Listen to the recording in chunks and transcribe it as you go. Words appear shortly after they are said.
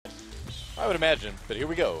I would imagine, but here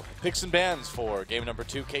we go. Picks and bans for game number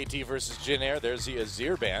 2, KT versus Jin Air. There's the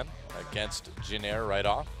Azir ban against Jin Air right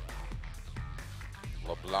off.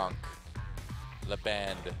 LeBlanc,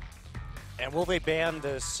 LeBand. And will they ban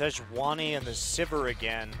the Sejuani and the Sivir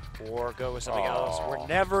again, or go with something else? We're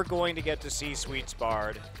never going to get to see Sweet's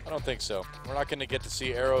Bard. I don't think so. We're not going to get to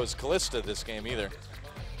see Arrow's Callista this game either.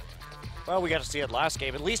 Well, we got to see it last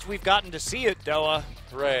game. At least we've gotten to see it, Doa.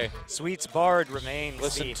 Hooray. Sweet's Bard remains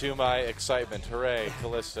Listen to my excitement. Hooray,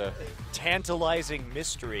 Callista. Tantalizing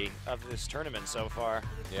mystery of this tournament so far.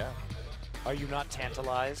 Yeah. Are you not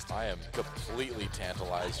tantalized? I am completely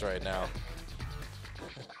tantalized right now.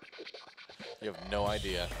 You have no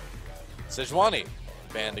idea. Sejuani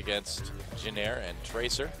banned against Jin Air and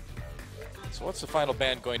Tracer. So what's the final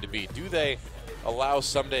ban going to be? Do they allow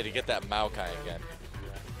Someday to get that Maokai again?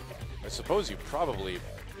 I suppose you probably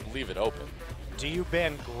leave it open. Do you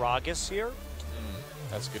ban Gragas here?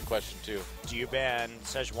 That's a good question too. Do you ban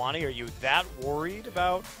Sejuani? Are you that worried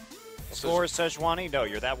about Scores Sejuani? No,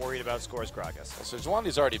 you're that worried about Scores Gragas. Well,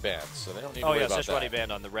 Sejuani's already banned, so they don't need to worry about that. Sejuani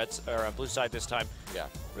banned on the blue side this time. Yeah.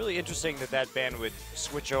 Really interesting that that ban would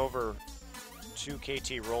switch over to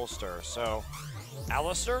KT Rolster. So,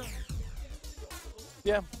 Alistair?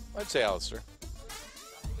 Yeah, I'd say Alistair.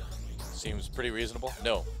 Seems pretty reasonable.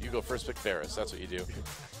 No, you go first pick Varus. That's what you do.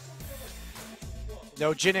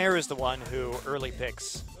 No, Jin Air is the one who early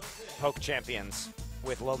picks poke champions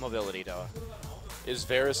with low mobility, Doa. Is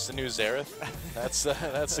Varus the new Xerath?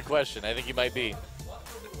 That's the question. I think he might be.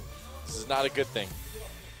 This is not a good thing.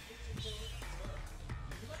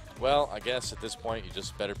 Well, I guess at this point you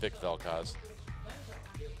just better pick Vel'Koz.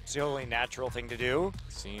 It's the only natural thing to do.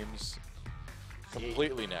 Seems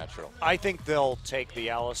completely natural. I think they'll take the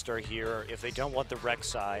Alistair here if they don't want the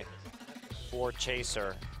Rek'Sai or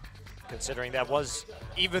Chaser, considering that was,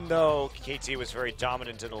 even though KT was very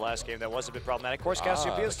dominant in the last game, that was a bit problematic. Of course,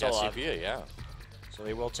 Cassiopeia is still on. Cassiopeia, yeah. So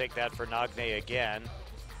they will take that for Nagne again.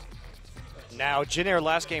 Now, Jin Air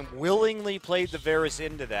last game willingly played the Varus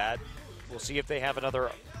into that. We'll see if they have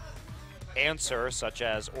another answer, such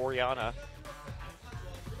as Orianna.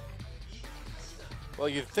 Well,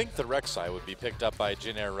 you'd think the Rek'Sai would be picked up by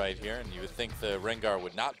Jin Air right here, and you would think the Rengar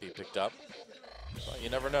would not be picked up. Well, you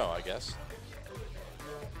never know, I guess.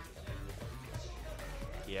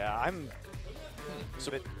 Yeah, I'm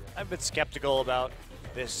a bit skeptical about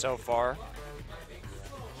this so far.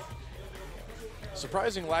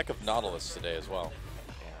 Surprising lack of Nautilus today as well.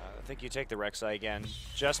 Yeah, I think you take the Rek'Sai again,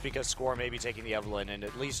 just because Score may be taking the Evelynn, and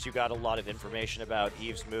at least you got a lot of information about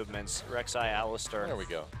Eve's movements. Rek'Sai, Alistair. There we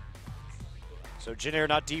go. So Jin Air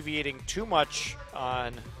not deviating too much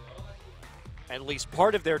on at least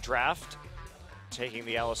part of their draft, taking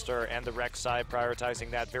the Alistair and the Rek'Sai, prioritizing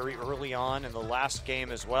that very early on in the last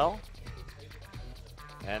game as well.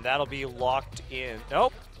 And that'll be locked in.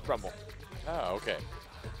 Nope, Grumble. Oh, okay.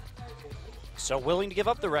 So willing to give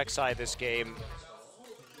up the Rek'Sai this game.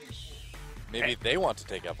 Maybe they want to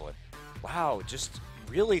take Evelynn. Wow, just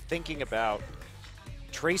really thinking about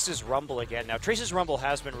Trace's Rumble again. Now, Trace's Rumble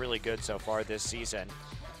has been really good so far this season,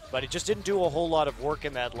 but it just didn't do a whole lot of work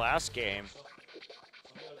in that last game.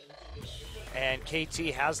 And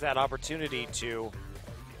KT has that opportunity to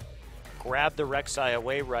grab the Rek'Sai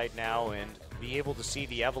away right now and be able to see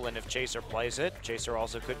the Evelynn if Chaser plays it. Chaser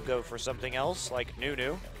also could go for something else like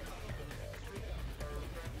Nunu.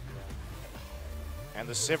 And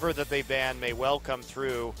the Sivir that they ban may well come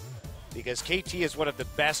through, because KT is one of the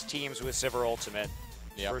best teams with Sivir Ultimate,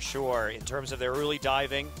 for sure, in terms of their early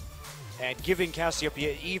diving and giving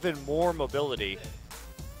Cassiopeia even more mobility.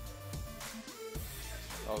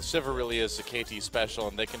 Well, Sivir really is a KT special,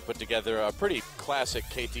 and they can put together a pretty classic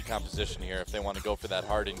KT composition here if they want to go for that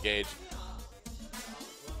hard engage.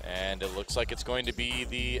 And it looks like it's going to be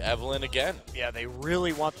the Evelynn again. Yeah, they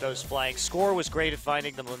really want those flanks. Score was great at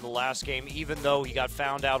finding them in the last game, even though he got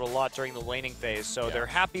found out a lot during the laning phase. So they're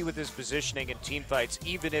happy with his positioning in team fights,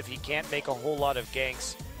 even if he can't make a whole lot of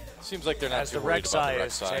ganks. Seems like they're not as too the worried about the Rek'Sai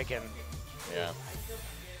Rek'Sai. is taken Yeah.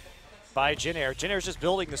 by Jin Air. Jin Air's just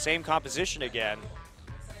building the same composition again.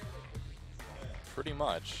 Pretty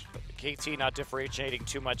much. KT not differentiating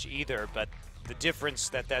too much either, but the difference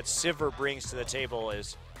that Sivir brings to the table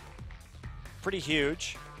is pretty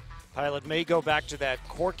huge. Pilot may go back to that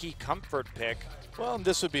Corki comfort pick. Well, and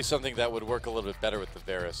this would be something that would work a little bit better with the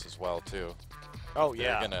Varus as well, too. Oh,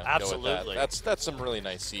 yeah, absolutely. That's some really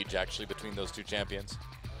nice siege, actually, between those two champions.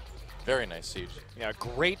 Very nice siege. Yeah,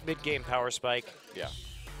 great mid-game power spike. Yeah.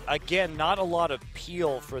 Again, not a lot of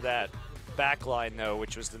peel for that backline, though,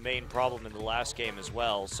 which was the main problem in the last game as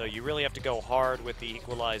well. So you really have to go hard with the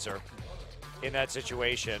equalizer in that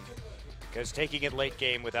situation, because taking it late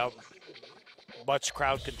game without much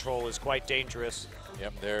crowd control is quite dangerous.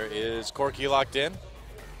 Yep, there is Corki locked in.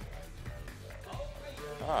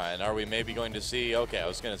 And are we maybe going to see, okay, I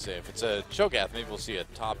was going to say, if it's a Cho'Gath, maybe we'll see a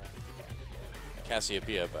top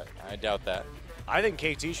Cassiopeia, but I doubt that. I think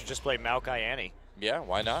KT should just play Maokai Annie. Yeah,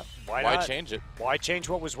 why not? Why not? change it? Why change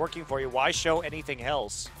what was working for you? Why show anything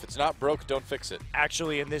else? If it's not broke, don't fix it.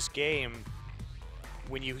 Actually, in this game,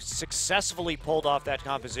 when you successfully pulled off that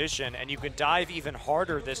composition, and you can dive even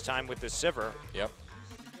harder this time with the Sivir. Yep.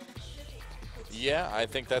 Yeah, I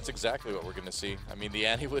think that's exactly what we're going to see. I mean, the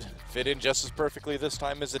Annie would fit in just as perfectly this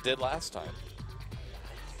time as it did last time.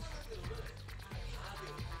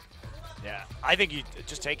 Yeah, I think you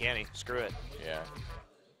just take Annie. Screw it. Yeah.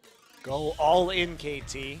 Go all in,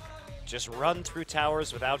 KT. Just run through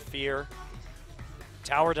towers without fear.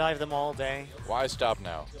 Tower dive them all day. Why stop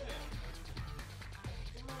now?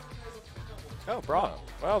 Oh, Braum.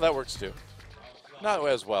 Well, that works too. Not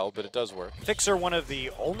as well, but it does work. Fixer, one of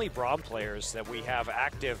the only Braum players that we have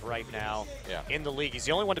active right now in the league. He's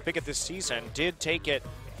the only one to pick it this season. Did take it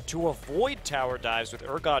to avoid tower dives with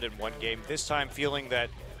Urgot in one game. This time feeling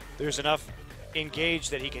that there's enough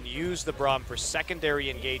engage that he can use the Braum for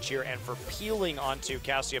secondary engage here and for peeling onto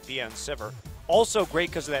Cassiopeia and Sivir. Also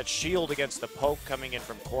great because of that shield against the poke coming in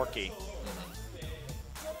from Corki.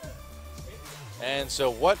 And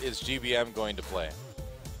so what is GBM going to play?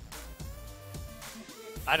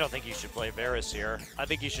 I don't think you should play Varus here. I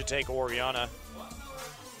think you should take Orianna.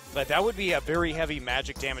 But that would be a very heavy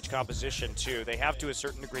magic damage composition, too. They have, to a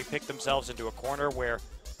certain degree, pick themselves into a corner where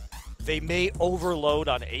they may overload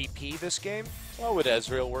on AP this game. Well, would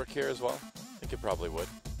Ezreal work here as well? I think it probably would.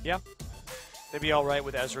 Yeah. They'd be all right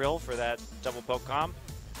with Ezreal for that double poke comp.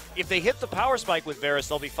 If they hit the power spike with Varus,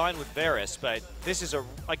 they'll be fine with Varus. But this is,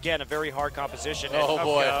 again, a very hard composition. Oh,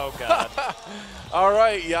 boy. Oh, God. All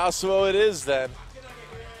right, Yasuo it is then.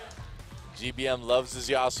 GBM loves his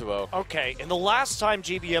Yasuo. Okay, and the last time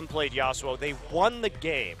GBM played Yasuo, they won the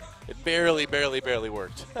game. It barely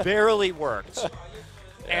worked. Barely worked.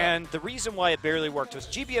 And the reason why it barely worked was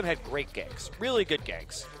GBM had great ganks, really good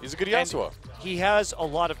ganks. He's a good Yasuo. And he has a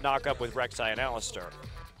lot of knock-up with Rek'Sai and Alistar.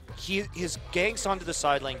 His ganks onto the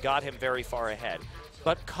side lane got him very far ahead.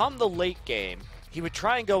 But come the late game, he would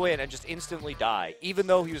try and go in and just instantly die, even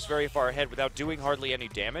though he was very far ahead without doing hardly any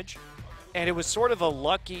damage. And it was sort of a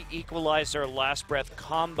lucky equalizer last breath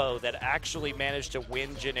combo that actually managed to win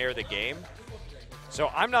Jinair the game. So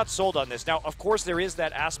I'm not sold on this. Now, of course, there is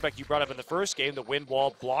that aspect you brought up in the first game, the wind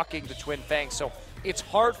wall blocking the Twin Fangs. So it's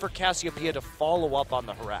hard for Cassiopeia to follow up on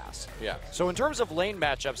the harass. Yeah. So in terms of lane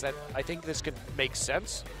matchups, that I think this could make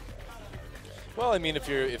sense. Well, I mean, if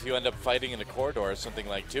you end up fighting in a corridor or something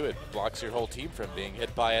like too, it blocks your whole team from being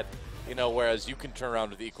hit by it. You know, whereas you can turn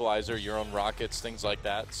around with Equalizer, your own rockets, things like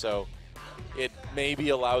that. So it maybe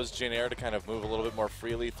allows Jinair to kind of move a little bit more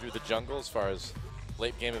freely through the jungle as far as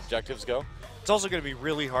late game objectives go. It's also going to be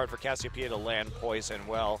really hard for Cassiopeia to land poison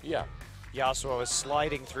well. Yeah. Yasuo is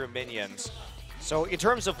sliding through minions. So in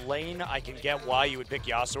terms of lane, I can get why you would pick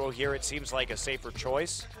Yasuo here. It seems like a safer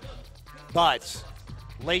choice. But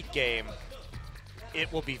late game,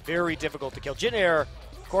 it will be very difficult to kill. Jinair,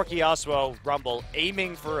 Corki, Yasuo, Rumble,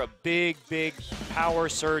 aiming for a big power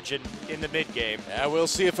surge in the mid game. Yeah, we'll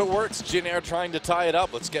see if it works. Jinair trying to tie it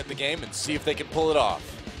up. Let's get in the game and see if they can pull it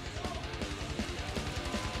off.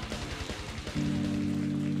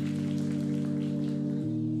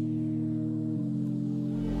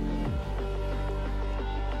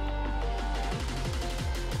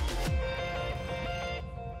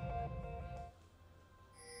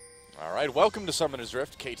 All right, welcome to Summoner's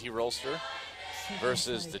Rift. KT Rolster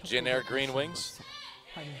versus the Jinair Green Wings.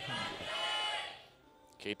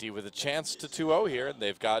 KT with a chance to 2-0 here, and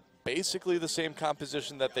they've got basically the same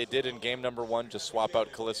composition that they did in game number 1, just swap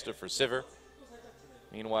out Kalista for Sivir.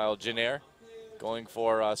 Meanwhile, Jinair going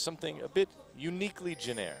for something a bit uniquely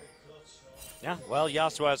Jinair. Yeah, well,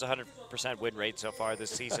 Yasuo has a 100% win rate so far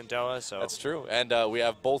this season, Doa. So that's true, and we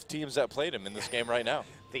have both teams that played him in this game right now.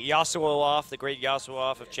 The Yasuo off, the great Yasuo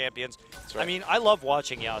off of champions. That's right. I mean, I love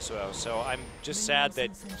watching Yasuo, so I'm just sad that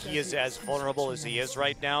he is as vulnerable as he is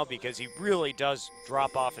right now because he really does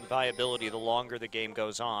drop off in viability the longer the game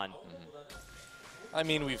goes on. I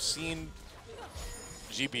mean, we've seen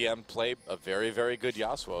GBM play a very good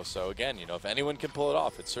Yasuo, so again, you know, if anyone can pull it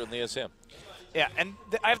off, it certainly is him. Yeah, and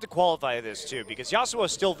I have to qualify this too, because Yasuo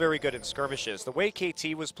is still very good in skirmishes. The way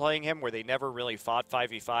KT was playing him, where they never really fought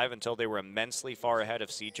 5v5 until they were immensely far ahead of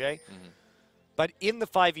CJ. But in the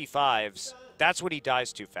 5v5s, that's when he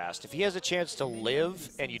dies too fast. If he has a chance to live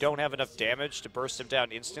and you don't have enough damage to burst him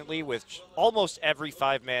down instantly, which almost every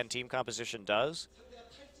 5-man team composition does,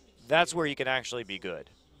 that's where he can actually be good.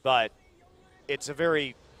 But it's a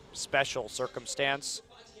very special circumstance,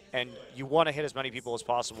 and you want to hit as many people as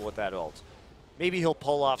possible with that ult. Maybe he'll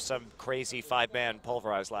pull off some crazy 5-man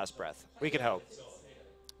pulverize last breath. We can hope.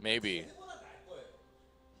 Maybe.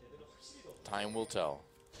 Time will tell.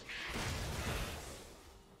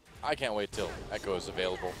 I can't wait till Echo is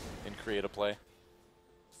available in creative play.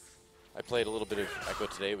 I played a little bit of Echo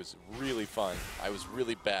today. It was really fun. I was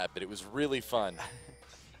really bad, but it was really fun.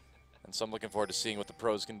 And so I'm looking forward to seeing what the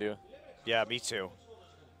pros can do. Yeah, me too.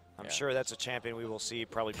 I'm sure that's a champion we will see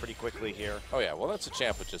probably pretty quickly here. Oh yeah, well that's a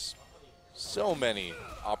champ with just so many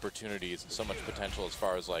opportunities and so much potential as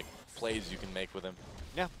far as like plays you can make with him.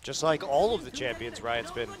 Yeah, just like all of the champions, right?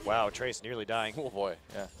 It's been, wow, Trace nearly dying. Oh boy,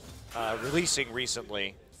 yeah. Releasing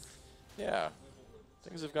recently. Yeah,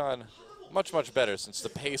 things have gone much, much better since the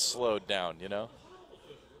pace slowed down, you know?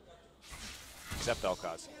 Except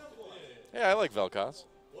Vel'Koz. Yeah, I like Vel'Koz.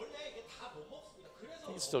 I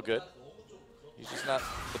think he's still good. He's just not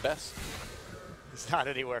the best. He's not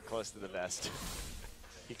anywhere close to the best.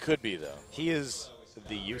 He could be, though. He is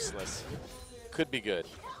the useless. Could be good.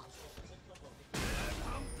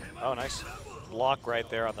 Oh, nice block right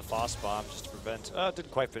there on the Foss bomb just to prevent.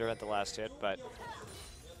 Didn't quite prevent the last hit, but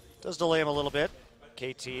does delay him a little bit.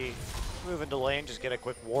 KT moving to lane, just get a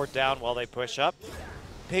quick ward down while they push up.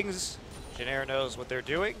 Pings, Janair knows what they're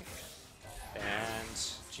doing. And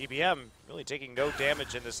GBM really taking no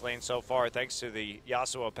damage in this lane so far thanks to the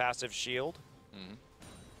Yasuo passive shield.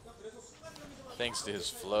 Thanks to his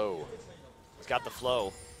flow. He's got the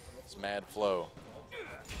flow. His mad flow.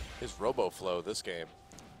 His robo flow this game.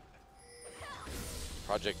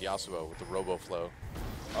 Project Yasuo with the robo flow.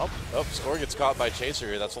 Oh, Score gets caught by Chaser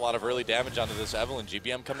here. That's a lot of early damage onto this Evelynn.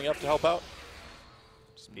 GBM coming up to help out.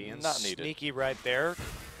 Just being not needed. Sneaky right there.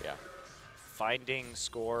 Yeah. Finding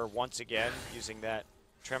Score once again, using that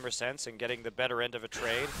Tremor Sense and getting the better end of a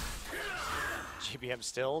trade. GBM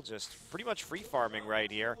still just pretty much free farming right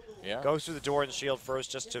here. Yeah. Goes through the door and shield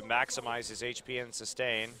first just to maximize his HP and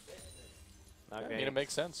sustain. I mean, it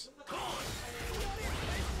makes sense.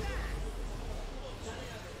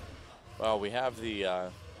 Well, we have the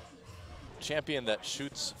champion that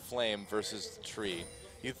shoots flame versus the tree.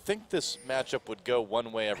 You'd think this matchup would go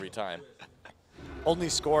one way every time. Only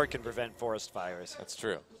Score can prevent forest fires. That's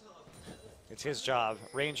true. It's his job.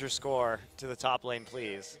 Ranger Score to the top lane,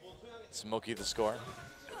 please. Smokey the Score.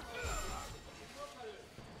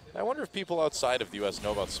 I wonder if people outside of the U.S.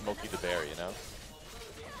 know about Smokey the Bear, you know?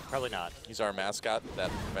 Probably not. He's our mascot that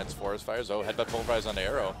prevents forest fires. Oh, headbutt pulverize on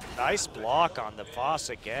Arrow. Nice block on the Foss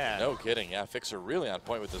again. No kidding. Yeah, Fixer really on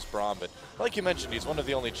point with this Braum. But like you mentioned, he's one of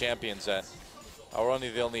the only champions that, or one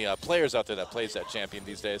of the only players out there that plays that champion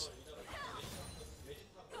these days.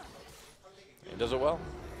 He does it well.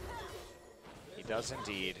 He does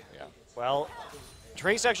indeed. Yeah. Well,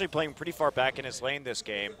 Trace actually playing pretty far back in his lane this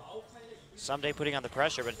game. Someday putting on the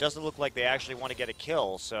pressure, but it doesn't look like they actually want to get a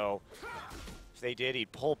kill. So if they did,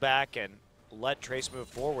 he'd pull back and let Trace move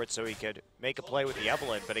forward so he could make a play with the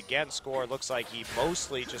Evelynn. But again, Score looks like he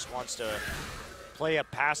mostly just wants to play a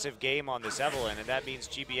passive game on this Evelynn, and that means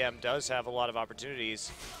GBM does have a lot of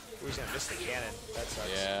opportunities. Ooh, he's going to miss the cannon. That sucks.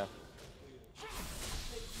 Yeah.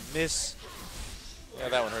 Miss. Yeah,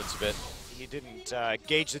 that one hurts a bit. He didn't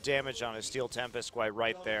gauge the damage on his Steel Tempest quite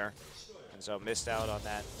right there, and so missed out on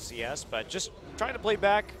that CS, but just trying to play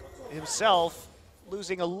back himself,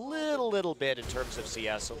 losing a little bit in terms of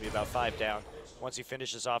CS. He'll be about 5 down once he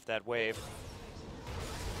finishes off that wave.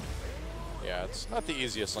 Yeah, it's not the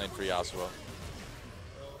easiest lane for Yasuo.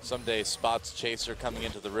 Someday spots Chaser coming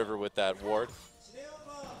into the river with that ward.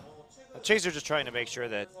 Chaser just trying to make sure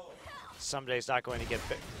that Someday's not going to get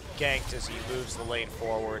ganked as he moves the lane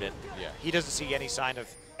forward, and he doesn't see any sign of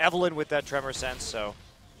Evelynn with that Tremor Sense, so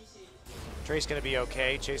Trace going to be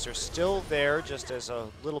okay. Chaser still there just as a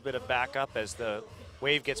little bit of backup as the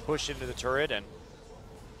wave gets pushed into the turret, and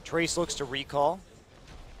Trace looks to recall.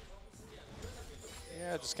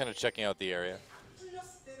 Yeah, just kind of checking out the area.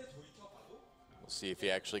 We'll see if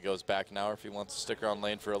he actually goes back now or if he wants to stick around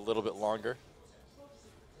lane for a little bit longer.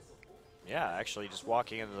 Yeah, actually just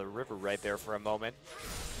walking into the river right there for a moment.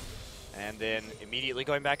 And then immediately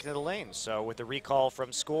going back into the lane. So with the recall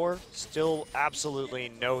from Score, still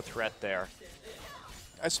absolutely no threat there.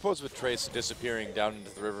 I suppose with Trace disappearing down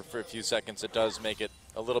into the river for a few seconds, it does make it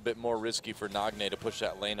a little bit more risky for Nagne to push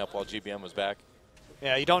that lane up while GBM was back.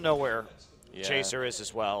 Yeah, you don't know where Chaser is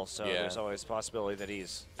as well, so Yeah. there's always a possibility that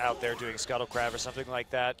he's out there doing Scuttle Crab or something like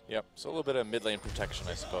that. Yep, so a little bit of mid lane protection,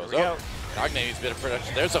 I suppose. Here we go. Nagne needs a bit of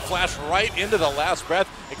protection. There's a flash right into the last breath.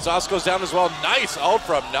 Exhaust goes down as well. Nice ult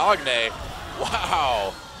from Nagne.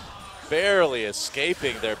 Wow. barely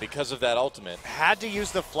escaping there because of that ultimate. Had to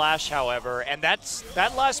use the flash, however, and that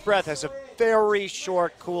last breath has a very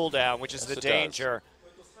short cooldown, which is the danger.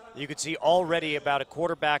 You can see already about a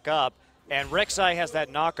quarter back up, and Rek'Sai has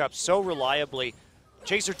that knock-up so reliably.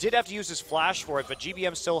 Chaser did have to use his flash for it, but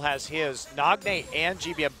GBM still has his. Nagne and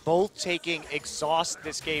GBM both taking exhaust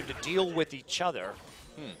this game to deal with each other.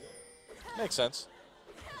 Makes sense.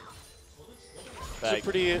 That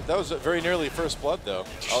was very nearly first blood, though.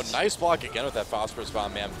 Oh, nice block again with that Phosphorus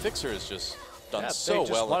Bomb, man. Fixer has just done so well in lane.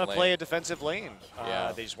 They just want to play a defensive lane.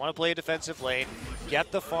 Yeah. They just want to play a defensive lane,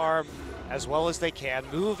 get the farm as well as they can,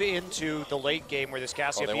 move into the late game where this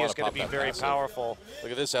Cassiopeia is going to be very powerful.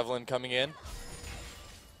 Look at this, Evelyn coming in.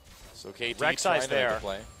 So KT Rek'Sai's trying to there. make a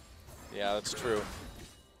play. Yeah, that's true.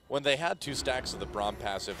 When they had 2 stacks of the Braum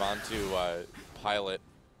passive onto Pilot,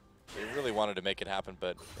 they really wanted to make it happen,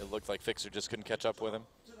 but it looked like Fixer just couldn't catch up with him.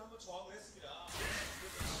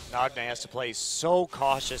 Nagne has to play so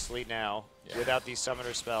cautiously now without these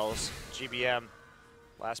summoner spells. GBM,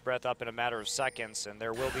 last breath up in a matter of seconds, and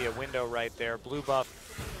there will be a window right there. Blue buff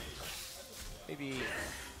maybe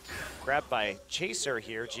grabbed by Chaser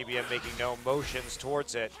here. GBM making no motions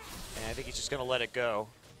towards it, and I think he's just going to let it go.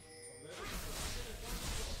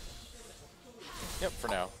 Yep, for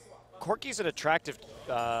now. Corki's an attractive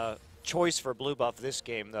choice for blue buff this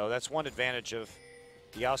game, though. That's one advantage of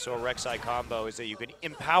the Yasuo Rek'Sai combo, is that you can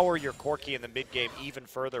empower your Corki in the mid game even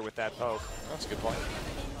further with that poke. That's a good point.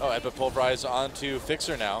 Oh, Edba pulverize onto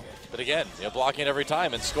Fixer now. But again, blocking it every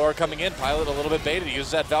time. And Score coming in. Pilot a little bit baited. He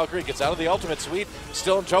uses that Valkyrie. Gets out of the ultimate. Sweet.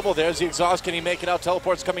 Still in trouble. There's the exhaust. Can he make it out?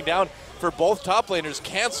 Teleport's coming down for both top laners.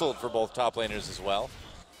 Canceled for both top laners as well.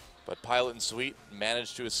 But Pilot and Sweet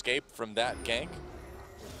managed to escape from that gank.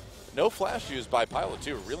 No flash used by Pilot,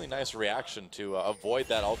 too. Really nice reaction to avoid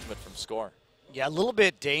that ultimate from Score. Yeah, a little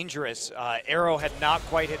bit dangerous. Arrow had not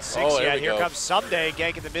quite hit 6 yet. Here comes Someday,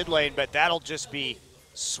 gank in the mid lane, but that'll just be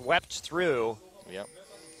swept through. Yep.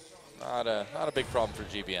 Not a big problem for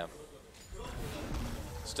GBM.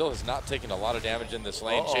 Still has not taken a lot of damage in this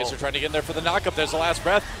lane. Chaser trying to get in there for the knockup. There's the last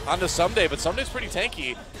breath onto Someday, but Someday's pretty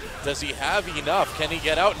tanky. Does he have enough? Can he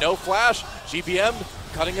get out? No flash. GBM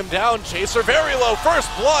cutting him down. Chaser very low. First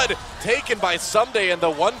blood taken by Someday in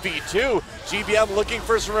the 1v2. GBM looking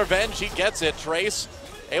for some revenge. He gets it. Trace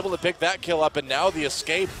able to pick that kill up, and now the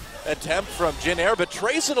escape attempt from Jin Air, but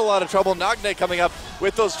Trace in a lot of trouble. Nagne coming up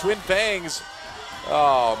with those twin fangs.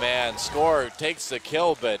 Oh man, Score takes the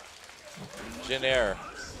kill, but Jin Air,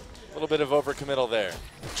 a little bit of overcommittal there.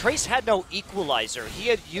 Trace had no equalizer. He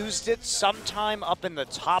had used it sometime up in the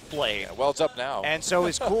top lane. Yeah, well, it's up now. And so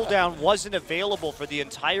his cooldown wasn't available for the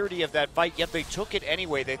entirety of that fight, yet they took it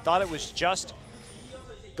anyway. They thought it was just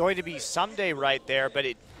going to be Someday right there, but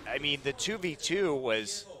I mean, the 2v2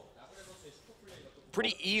 was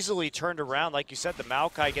pretty easily turned around. Like you said, the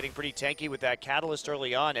Maokai getting pretty tanky with that Catalyst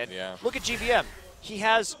early on. And look at GBM. He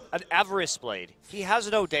has an Avarice Blade. He has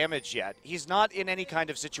no damage yet. He's not in any kind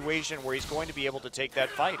of situation where he's going to be able to take that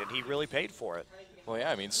fight, and he really paid for it. Well,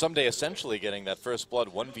 yeah, I mean, Someday essentially getting that first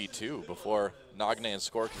blood 1v2 before Nagne and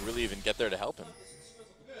Score could really even get there to help him.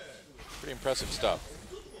 Pretty impressive stuff.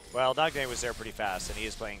 Well, Nagne was there pretty fast, and he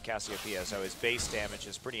is playing Cassiopeia, so his base damage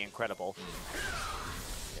is pretty incredible.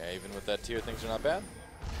 Yeah, even with that tier, things are not bad.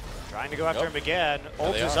 Trying to go after him again.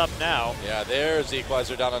 Ult is up now. Yeah, there's the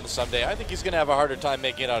equalizer down on the Someday. I think he's going to have a harder time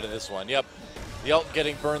making it out of this one. Yep, the ult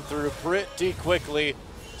getting burned through pretty quickly.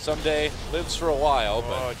 Someday lives for a while.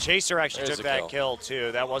 But Chaser actually took that kill,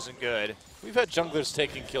 too. That wasn't good. We've had junglers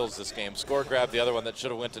taking kills this game. Score grabbed the other one that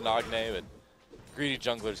should have went to Nagne, but greedy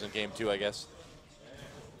junglers in game 2, I guess.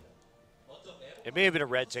 It may have been a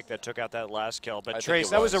red tick that took out that last kill, but Trace,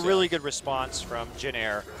 that was a really good response from Jin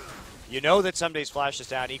Air. You know that Someday's flash is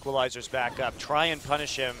down, equalizer's back up. Try and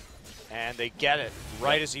punish him, and they get it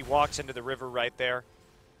right as he walks into the river right there.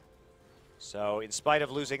 So in spite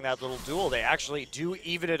of losing that little duel, they actually do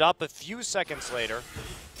even it up a few seconds later.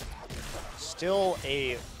 Still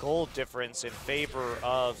a gold difference in favor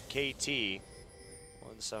of KT.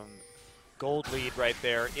 Some gold lead right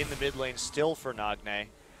there in the mid lane still for Nagne.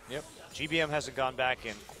 Yep. GBM hasn't gone back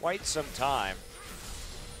in quite some time.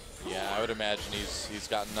 Yeah, I would imagine he's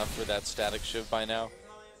got enough for that static shiv by now.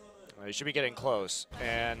 Well, he should be getting close.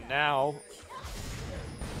 And now,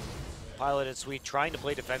 Pilot and Sweet trying to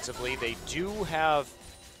play defensively. They do have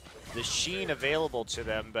the Sheen available to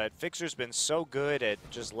them, but Fixer's been so good at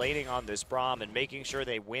just laning on this Braum and making sure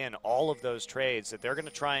they win all of those trades that they're going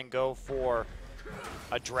to try and go for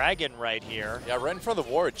a dragon right here. Yeah, right in front of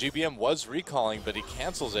the ward. GBM was recalling, but he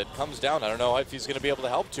cancels it, comes down. I don't know if he's going to be able to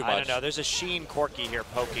help too much. I don't know. There's a Sheen Corki here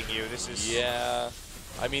poking you. This is... Yeah.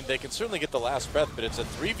 I mean, they can certainly get the last breath, but it's a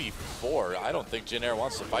 3v4. I don't think Jin Air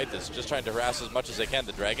wants to fight this. Just trying to harass as much as they can.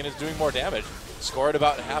 The Dragon is doing more damage. Score at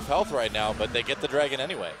about half health right now, but they get the Dragon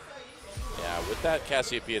anyway. Yeah, with that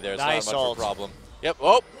Cassiopeia there, it's nice not much ult. of a problem. Yep,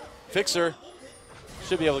 oh, Fixer.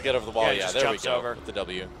 Should be able to get over the wall. Yeah, there we go over. with the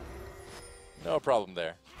W. No problem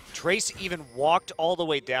there. Trace even walked all the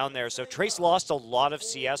way down there, so Trace lost a lot of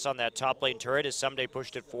CS on that top lane turret as Someday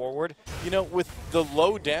pushed it forward. You know, with the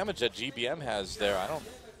low damage that GBM has there, I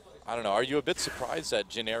don't know. Are you a bit surprised that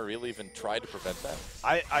Jin Air really even tried to prevent that?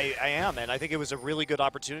 I am, and I think it was a really good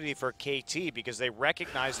opportunity for KT because they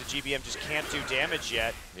recognized that GBM just can't do damage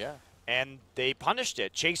yet. Yeah. And they punished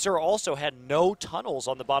it. Chaser also had no tunnels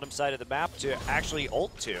on the bottom side of the map to actually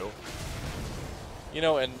ult to. You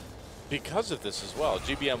know, and because of this as well,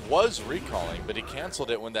 GBM was recalling, but he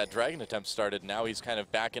canceled it when that Dragon attempt started. Now he's kind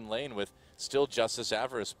of back in lane with still Justice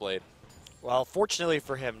Avarice Blade. Well, fortunately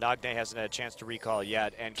for him, Nagne hasn't had a chance to recall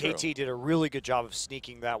yet, and True. KT did a really good job of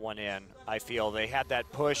sneaking that one in, I feel. They had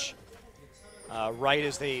that push right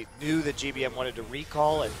as they knew that GBM wanted to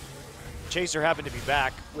recall, and Chaser happened to be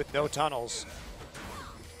back with no tunnels.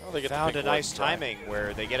 Well, they get Found a nice timing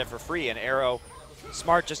where they get it for free, and Arrow,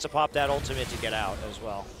 smart just to pop that ultimate to get out as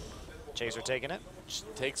well. Chaser taking it.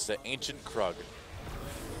 Takes the Ancient Krug.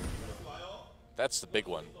 That's the big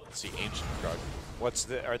one. It's the Ancient Krug.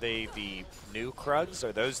 Are they the new Krugs?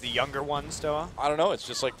 Are those the younger ones, Doa? I don't know. It's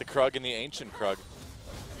just like the Krug and the Ancient Krug.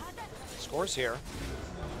 Scores here.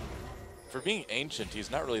 For being ancient, he's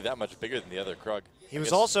not really that much bigger than the other Krug. He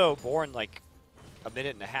was also born like a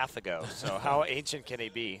minute and a half ago, so how ancient can he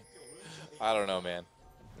be? I don't know, man.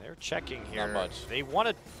 They're checking here. Not much. They want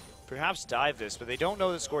to perhaps dive this, but they don't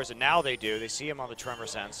know the scores, and now they do. They see him on the Tremor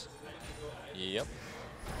Sense. Yep.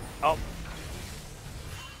 Oh.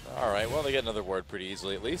 All right, well, they get another ward pretty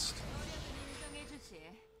easily at least.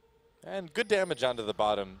 And good damage onto the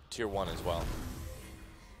bottom tier 1 as well.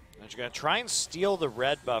 They're going to try and steal the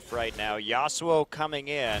red buff right now. Yasuo coming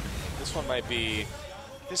in. This one might be...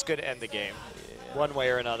 This could end the game, one way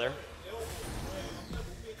or another.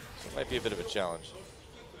 It might be a bit of a challenge.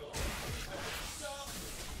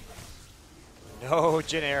 No,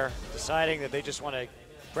 Jin Air deciding that they just want to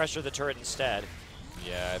pressure the turret instead.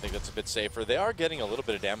 Yeah, I think that's a bit safer. They are getting a little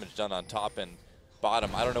bit of damage done on top and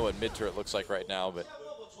bottom. I don't know what mid turret looks like right now, but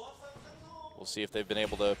we'll see if they've been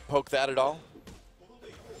able to poke that at all.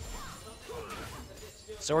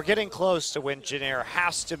 So we're getting close to when Jin Air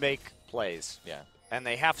has to make plays. Yeah. And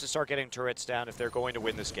they have to start getting turrets down if they're going to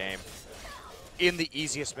win this game in the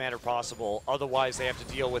easiest manner possible. Otherwise, they have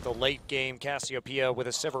to deal with a late game Cassiopeia with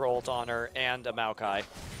a Sivir ult on her and a Maokai,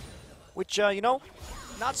 which, you know,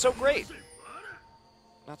 not so great.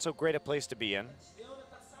 Not so great a place to be in.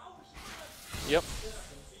 Yep.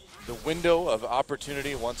 The window of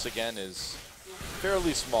opportunity, once again, is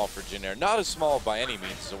fairly small for Jin Air. Not as small by any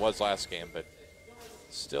means as it was last game, but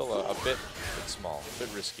still a bit small, a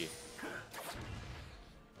bit risky.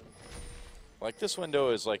 Like, this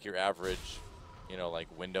window is like your average, you know, like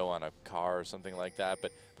window on a car or something like that.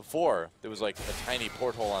 But before, there was like a tiny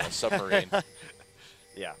porthole on a submarine.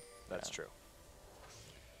 Yeah, that's true.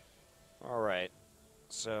 All right.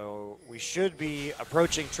 So we should be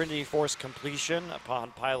approaching Trinity Force completion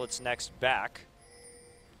upon Pilot's next back.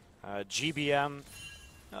 GBM,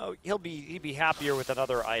 oh, he'd be happier with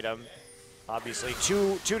another item. Obviously,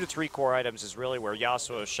 two to three core items is really where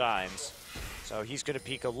Yasuo shines. So he's going to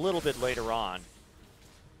peak a little bit later on.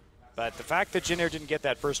 But the fact that Jin Air didn't get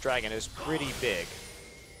that first dragon is pretty big,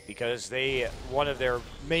 because one of their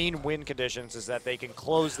main win conditions is that they can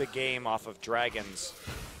close the game off of dragons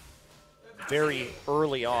very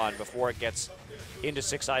early on before it gets into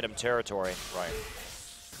 6-item territory. Right.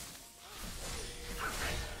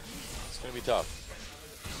 It's going to be tough.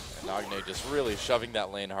 And Nagne just really shoving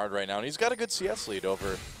that lane hard right now. And he's got a good CS lead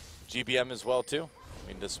over GBM as well, too. I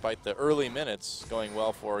mean, despite the early minutes going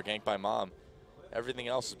well for Gank by Mom, everything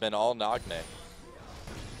else has been all Nagne.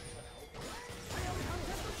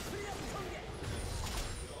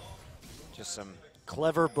 Just some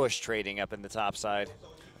clever bush trading up in the top side.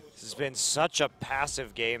 This has been such a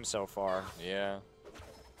passive game so far. Yeah.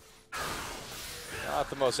 Not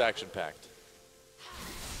the most action-packed.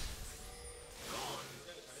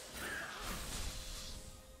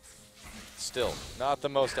 Still, not the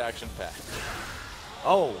most action-packed.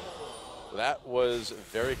 Oh. That was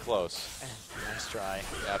very close. Nice try.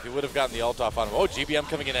 Yeah, if he would have gotten the ult off on him. Oh, GBM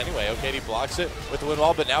coming in anyway. Okay, he blocks it with the wind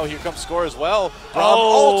wall, but now here comes score as well.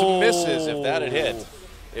 Ult misses if that had hit.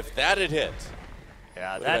 If that had hit.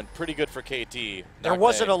 Yeah, would have been pretty good for KT. There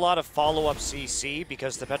wasn't a lot of follow-up CC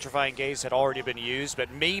because the Petrifying Gaze had already been used,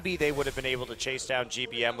 but maybe they would have been able to chase down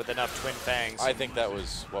GBM with enough Twin Fangs. I think that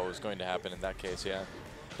was what was going to happen in that case, yeah.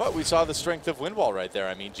 But we saw the strength of Windwall right there.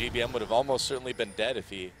 I mean, GBM would have almost certainly been dead if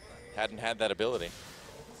he hadn't had that ability.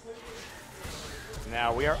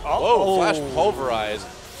 Now we are... Whoa, Flash pulverized.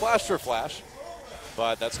 Flash for Flash.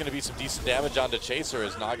 But that's going to be some decent damage onto Chaser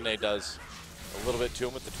as Nagne does a little bit to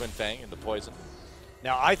him with the Twin Fang and the poison.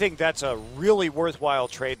 Now, I think that's a really worthwhile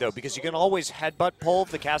trade, though, because you can always headbutt pull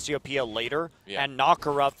the Cassiopeia later and knock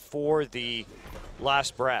her up for the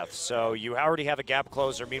last breath. So you already have a gap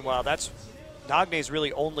closer. Meanwhile, that's Nagne's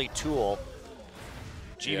really only tool.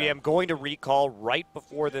 GBM going to recall right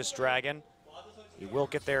before this dragon. He will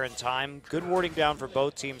get there in time. Good warding down for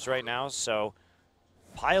both teams right now. So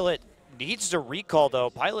Pilot needs to recall, though.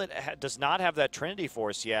 Pilot does not have that Trinity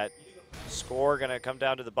Force yet. Score going to come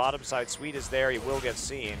down to the bottom side. Sweet is there. He will get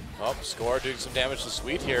seen. Oh, Score doing some damage to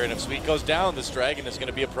Sweet here. And if Sweet goes down, this dragon is going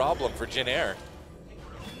to be a problem for Jin Air.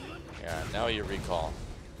 Yeah, now you recall.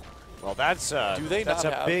 Well, that's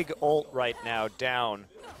a big ult right now down.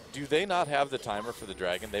 Do they not have the timer for the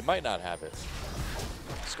dragon? They might not have it.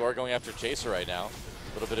 Score going after Chaser right now.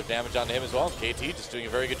 A little bit of damage onto him as well. KT just doing a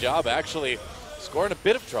very good job. Actually, Score in a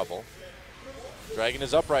bit of trouble. Dragon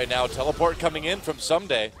is up right now. Teleport coming in from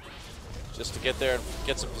Someday just to get there and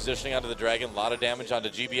get some positioning onto the dragon. A lot of damage onto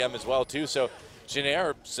GBM as well, too. So Jin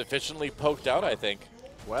Air sufficiently poked out, I think,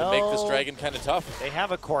 to make this dragon kind of tough. They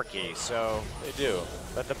have a Corki, so... They do.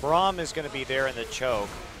 But the Braum is going to be there in the choke.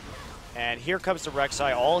 And here comes the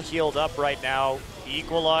Rek'Sai, all healed up right now.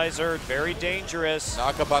 Equalizer, very dangerous.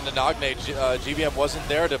 Knock up onto Nagne. GBM wasn't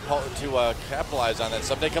there to capitalize on that.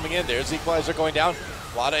 Someday coming in. There's the Equalizer going down.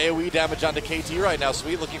 A lot of AoE damage onto KT right now.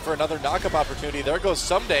 Sweet looking for another knock-up opportunity. There goes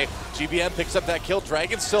Someday. GBM picks up that kill.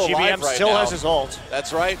 Dragon's still alive right now. GBM still has his ult.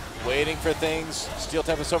 That's right. Waiting for things. Steel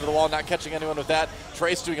Tempest over the wall, not catching anyone with that.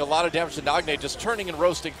 Trace doing a lot of damage to Nagne, just turning and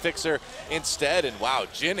roasting Fixer instead. And wow,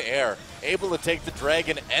 Jin Air able to take the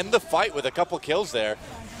dragon and the fight with a couple kills there.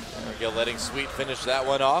 There we go, letting Sweet finish that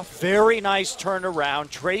one off. Very nice turnaround.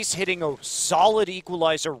 Trace hitting a solid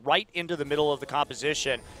equalizer right into the middle of the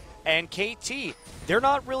composition. And KT, they're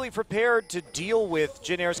not really prepared to deal with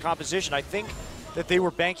Jin Air's composition. I think that they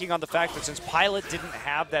were banking on the fact that since Pilot didn't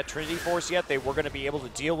have that Trinity Force yet, they were going to be able to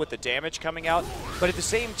deal with the damage coming out. But at the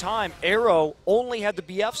same time, Arrow only had the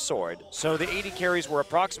BF sword. So the 80 carries were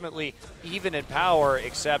approximately even in power,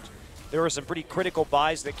 except there were some pretty critical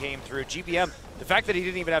buys that came through. GBM, the fact that he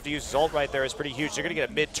didn't even have to use his ult right there is pretty huge. They're going to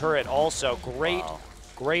get a mid-turret also.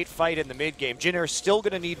 Great fight in the mid-game. Jin Air is still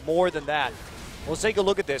going to need more than that. Let's take a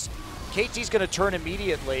look at this. KT's going to turn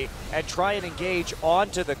immediately and try and engage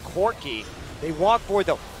onto the Corki. They walk forward,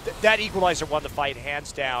 though. That Equalizer won the fight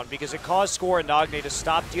hands down because it caused Score and Nagne to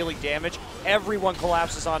stop dealing damage. Everyone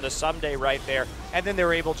collapses onto Someday right there, and then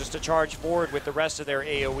they're able just to charge forward with the rest of their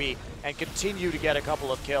AoE and continue to get a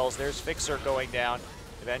couple of kills. There's Fixer going down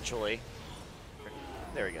eventually.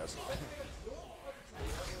 There he goes.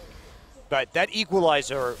 But that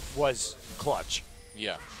Equalizer was clutch.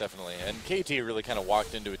 Yeah, definitely. And KT really kind of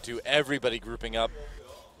walked into it, too. Everybody grouping up,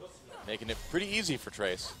 making it pretty easy for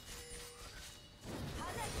Trace.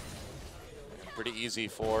 Pretty easy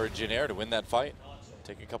for Jin Air to win that fight.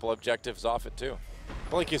 Take a couple objectives off it, too.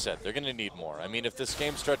 But like you said, they're going to need more. I mean, if this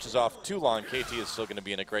game stretches off too long, KT is still going to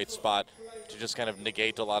be in a great spot to just kind of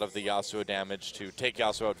negate a lot of the Yasuo damage, to take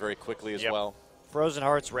Yasuo out very quickly as well. Frozen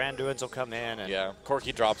Hearts, Randuin's will come in. And yeah,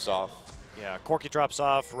 Corki drops off. Yeah, Corki drops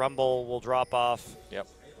off. Rumble will drop off. Yep.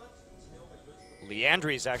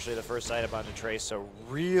 Liandry is actually the first item onto Trace, so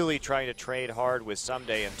really trying to trade hard with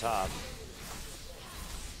Someday in top.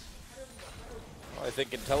 Well, I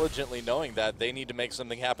think intelligently knowing that they need to make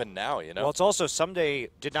something happen now, you know? Well, it's also Someday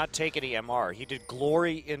did not take any MR. He did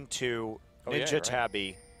glory into Ninja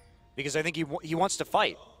Tabby because I think he wants to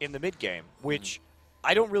fight in the mid game, which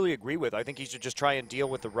I don't really agree with. I think he should just try and deal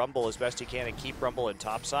with the Rumble as best he can and keep Rumble in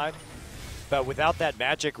top side. But without that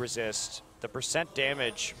magic resist, the percent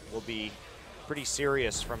damage will be pretty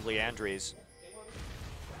serious from Liandry's.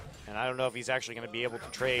 And I don't know if he's actually going to be able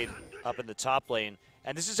to trade up in the top lane.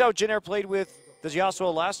 And this is how Jin Air played with the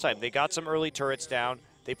Yasuo last time. They got some early turrets down.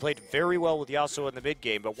 They played very well with Yasuo in the mid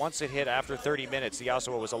game, but once it hit after 30 minutes, the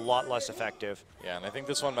Yasuo was a lot less effective. Yeah, and I think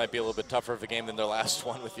this one might be a little bit tougher of a game than their last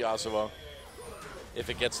one with Yasuo, if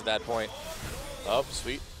it gets to that point. Oh,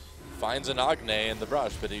 Sweet finds an Nagne in the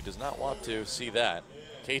brush, but he does not want to see that.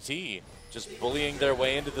 KT just bullying their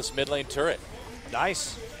way into this mid lane turret.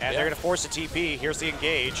 Nice. And they're going to force a TP. Here's the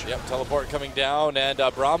engage. Yep, teleport coming down, and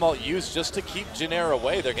Braum ult used just to keep Jin Air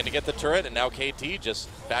away. They're going to get the turret, and now KT just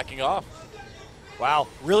backing off. Wow,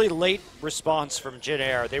 really late response from Jin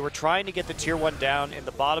Air. They were trying to get the tier 1 down in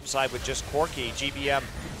the bottom side with just Corki. GBM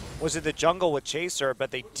was in the jungle with Chaser,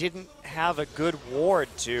 but they didn't have a good ward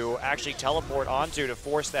to actually teleport onto to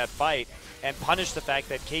force that fight and punish the fact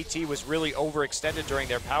that KT was really overextended during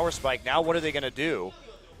their power spike. Now what are they going to do?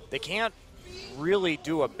 They can't really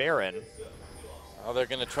do a Baron. Well, they're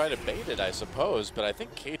going to try to bait it, I suppose, but I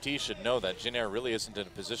think KT should know that Jin Air really isn't in a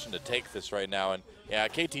position to take this right now, and yeah,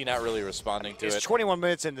 KT not really responding to it. It's 21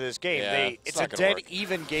 minutes into this game. Yeah, it's a dead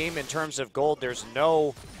even game in terms of gold. There's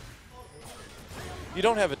no... You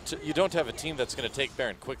don't have a team that's going to take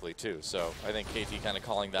Baron quickly, too, so I think KT kind of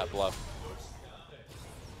calling that bluff.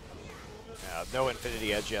 No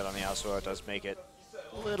Infinity Edge yet on the Yasuo. It does make it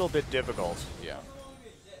a little bit difficult. Yeah.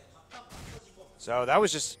 So that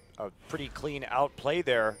was just a pretty clean outplay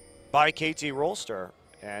there by KT Rolster.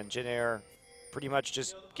 And Jin Air pretty much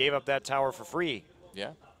just gave up that tower for free.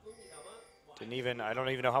 Yeah. I don't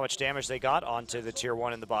even know how much damage they got onto the tier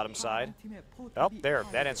 1 in the bottom side. Oh, there.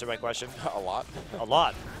 That answered my question. A lot. A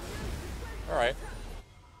lot. All right.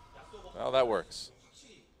 Well, that works.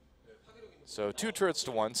 So 2 turrets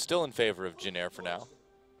to 1, still in favor of Jin Air for now.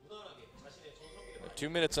 2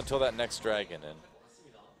 minutes until that next dragon, and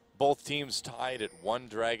both teams tied at 1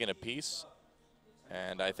 dragon apiece.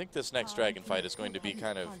 And I think this next dragon fight is going to be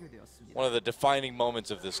kind of one of the defining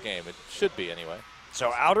moments of this game. It should be, anyway.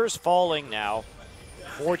 So Outer's falling now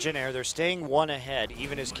for Jin Air. They're staying 1 ahead,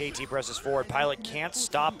 even as KT presses forward. Pilot can't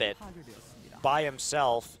stop it by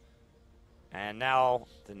himself. And now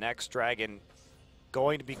the next dragon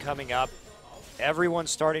going to be coming up. Everyone's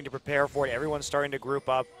starting to prepare for it. Everyone's starting to group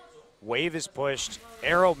up. Wave is pushed.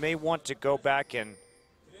 Arrow may want to go back and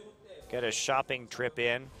get a shopping trip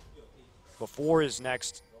in before his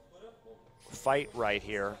next fight right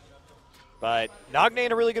here. But Nagne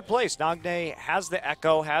in a really good place. Nagne has the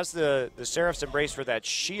Echo, has the Seraph's Embrace for that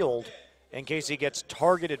shield in case he gets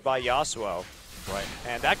targeted by Yasuo. Right.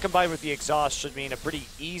 And that combined with the exhaust should mean a pretty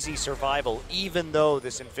easy survival, even though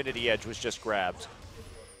this Infinity Edge was just grabbed.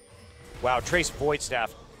 Wow, Trace Void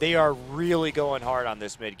Staff. They are really going hard on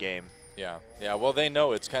this mid game. Yeah, yeah. Well, they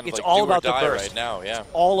know it's kind of like all do about or die the burst right now. Yeah. It's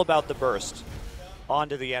all about the burst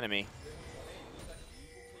onto the enemy.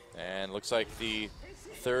 And looks like the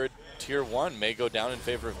third tier 1 may go down in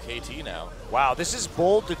favor of KT now. Wow, this is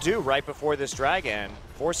bold to do right before this dragon,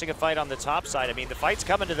 forcing a fight on the top side. I mean, the fight's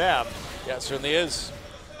coming to them. Yeah, it certainly is.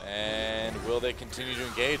 And will they continue to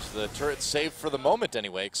engage? The turret's safe for the moment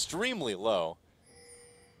anyway, extremely low.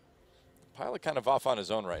 Pilot kind of off on his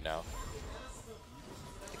own right now.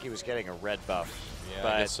 I think he was getting a red buff. Yeah,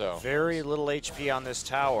 but I guess so. Very little HP on this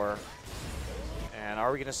tower. And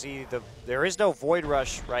are we going to see there is no Void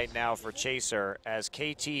Rush right now for Chaser as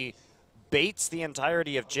KT baits the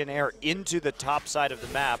entirety of Jin Air into the top side of the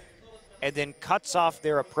map and then cuts off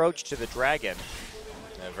their approach to the dragon.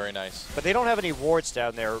 Yeah, very nice. But they don't have any wards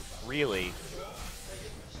down there, really.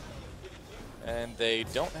 And they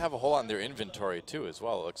don't have a whole lot in their inventory, too, as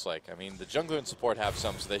well, it looks like. I mean, the jungler and support have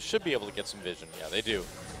some, so they should be able to get some vision. Yeah, they do.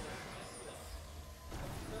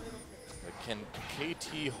 But can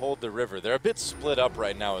KT hold the river? They're a bit split up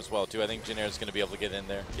right now as well, too. I think Jin Air is going to be able to get in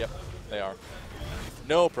there. Yep, they are.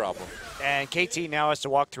 No problem. And KT now has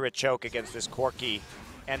to walk through a choke against this Corki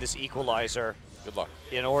and this Equalizer. Good luck.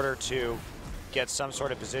 In order to get some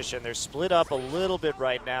sort of position. They're split up a little bit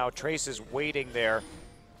right now. Trace is waiting there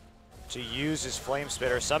to use his Flame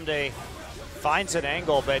Spitter. Someday finds an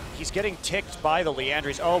angle, but he's getting ticked by the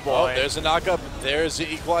Leandries. Oh, boy. Oh, there's a knockup. There's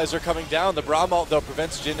the Equalizer coming down. The Braum ult, though,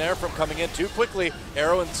 prevents Jin Air from coming in too quickly.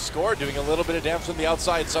 Arrow and Score doing a little bit of damage from the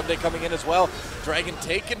outside. Someday coming in as well. Dragon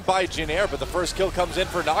taken by Jin Air, but the first kill comes in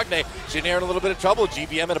for Nagne. Jin Air in a little bit of trouble.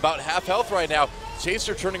 GBM at about half health right now.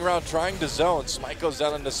 Chaser turning around, trying to zone. Smite goes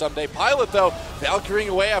down into Someday. Pilot, though, Valkyrieing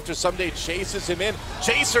away after Someday chases him in.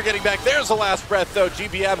 Chaser getting back. There's the last breath, though.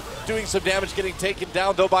 GBM doing some damage, getting taken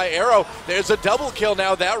down, though, by Arrow. There's a double kill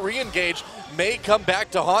now. That re-engage may come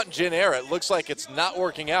back to haunt Jin Air. It looks like it's not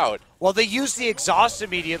working out. Well, they used the exhaust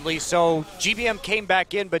immediately, so GBM came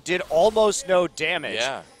back in but did almost no damage.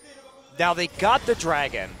 Yeah. Now they got the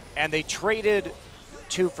dragon, and they traded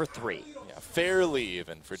 2 for 3. Yeah, fairly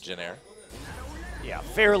even for Jin Air. Yeah,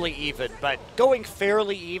 fairly even, but going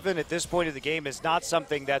fairly even at this point of the game is not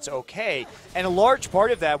something that's okay. And a large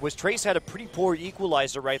part of that was Trace had a pretty poor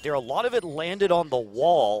equalizer right there. A lot of it landed on the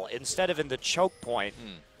wall instead of in the choke point.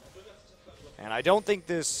 And I don't think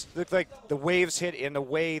this looked like the waves hit in a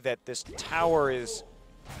way that this tower is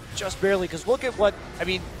just barely, because look at what, I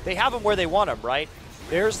mean, they have them where they want them, right?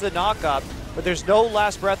 There's the knock-up, but there's no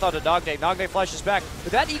last breath on Nagne. Nagne flashes back,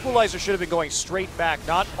 but that equalizer should have been going straight back,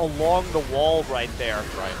 not along the wall right there.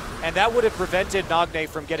 Right. And that would have prevented Nagne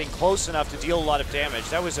from getting close enough to deal a lot of damage.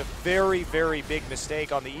 That was a very, very big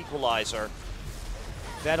mistake on the equalizer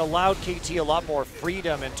that allowed KT a lot more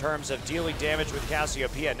freedom in terms of dealing damage with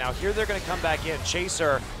Cassiopeia. Now here they're going to come back in,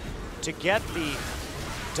 Chaser, to get the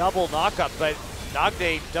double knockup, but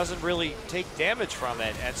Nagne doesn't really take damage from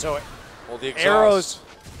it, and so the Arrow's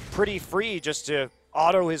pretty free just to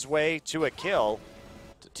auto his way to a kill.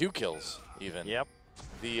 To 2 kills, even. Yep.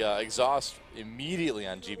 The exhaust immediately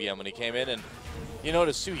on GBM when he came in, and you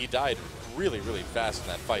notice too, he died really, really fast in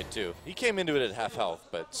that fight too. He came into it at half health,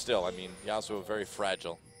 but still, I mean, Yasuo very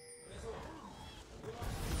fragile.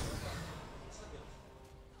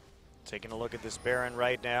 Taking a look at this Baron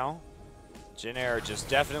right now. Jin Air just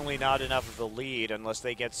definitely not enough of a lead unless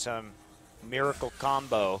they get some miracle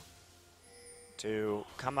combo to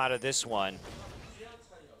come out of this one.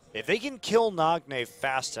 If they can kill Nagne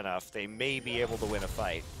fast enough, they may be able to win a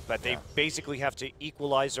fight. But they basically have to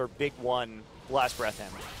equalize their big one last breath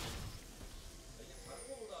him.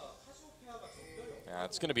 Yeah,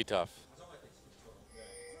 it's going to be tough.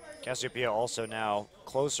 Cassiopeia also now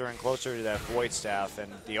closer and closer to that Void Staff,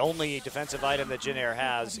 and the only defensive item that Jin Air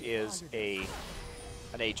has is an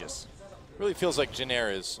Aegis. Really feels like Jin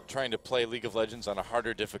Air is trying to play League of Legends on a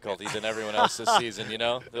harder difficulty than everyone else this season, you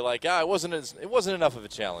know? They're like, it wasn't enough of a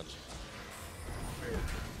challenge.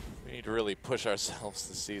 We need to really push ourselves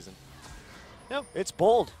this season. No, it's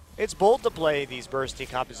bold. It's bold to play these bursty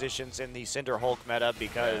compositions in the Cinder Hulk meta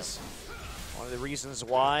because one of the reasons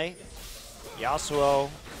why Yasuo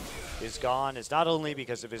is gone is not only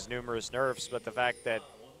because of his numerous nerfs, but the fact that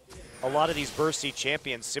a lot of these bursty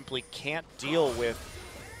champions simply can't deal with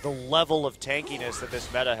the level of tankiness that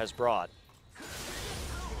this meta has brought.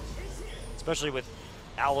 Especially with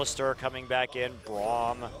Alistar coming back in,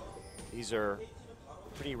 Braum. These are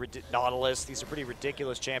pretty Nautilus. These are pretty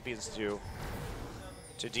ridiculous champions to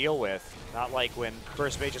deal with. Not like when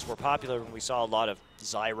burst mages were popular, when we saw a lot of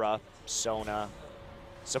Zyra, Sona,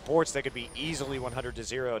 supports that could be easily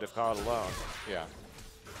 100-0 if caught alone. Yeah.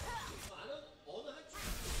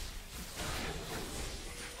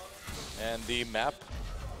 And the map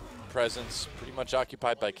presence pretty much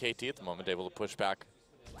occupied by KT at the moment, able to push back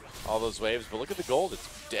all those waves. But look at the gold,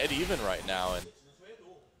 it's dead even right now. And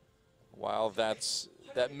while that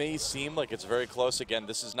may seem like it's very close, again,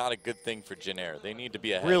 this is not a good thing for Jin Air. They need to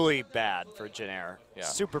be ahead. Really bad for Jin Air. Yeah.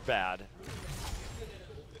 Super bad.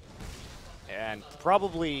 And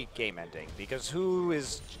probably game ending, because who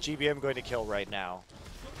is GBM going to kill right now?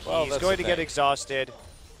 Well, he's going to get exhausted,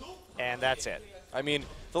 and that's it. I mean,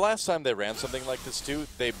 the last time they ran something like this too,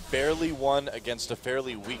 they barely won against a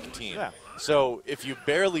fairly weak team. Yeah. So if you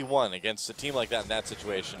barely won against a team like that in that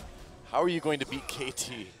situation, how are you going to beat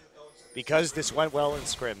KT? Because this went well in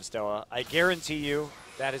scrims, Doa. I guarantee you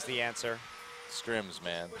that is the answer. Scrims,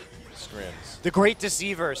 man. Scrims. The great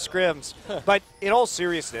deceiver, scrims. But in all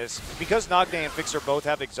seriousness, because Nagne and Fixer both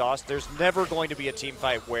have exhaust, there's never going to be a team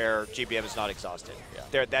fight where GBM is not exhausted.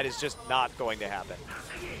 Yeah. That is just not going to happen.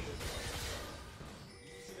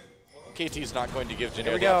 KT's not going to give Jin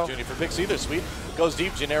Air the opportunity for picks either. Sweep goes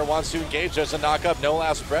deep. Jin Air wants to engage. There's a knock-up. No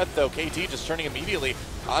last breath, though. KT just turning immediately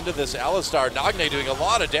onto this Alistar. Nagne doing a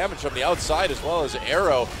lot of damage from the outside as well as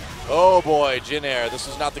Arrow. Oh boy, Jin Air, this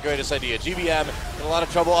was not the greatest idea. GBM in a lot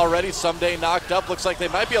of trouble already. Someday knocked up. Looks like they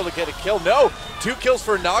might be able to get a kill. No, 2 kills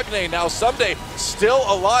for Nagne. Now Someday still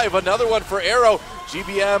alive. Another one for Arrow.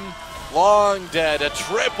 GBM long dead. A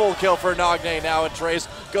triple kill for Nagne now, and Trace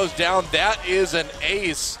goes down. That is an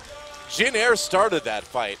ace. Jin Air started that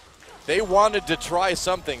fight. They wanted to try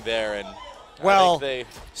something there, and well,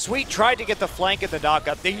 Sweet tried to get the flank in the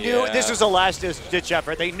knockup. They knew this was a last-ditch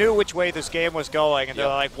effort. They knew which way this game was going, and they're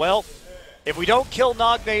like, well, if we don't kill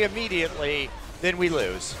Nagne immediately, then we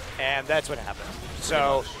lose. And that's what happened.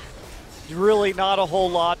 So really not a whole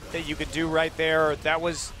lot that you could do right there.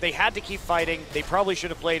 They had to keep fighting. They probably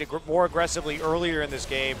should have played more aggressively earlier in this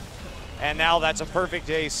game. And now that's a perfect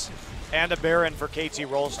ace and a Baron for KT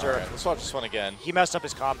Rolster. Right, let's watch this one again. He messed up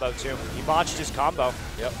his combo, too. He botched his combo.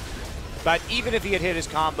 Yep. But even if he had hit his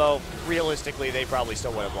combo, realistically, they probably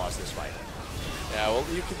still would have lost this fight. Yeah, well,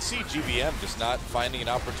 you can see GBM just not finding an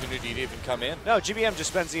opportunity to even come in. No, GBM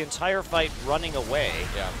just spends the entire fight running away.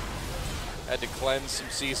 Yeah. Had to cleanse some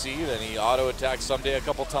CC, then he auto-attacked Someday a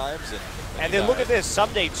couple times. And then look at this,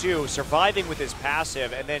 Someday too, surviving with his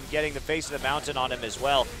passive and then getting the face of the mountain on him as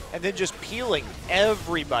well. And then just peeling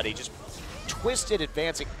everybody, just twisted,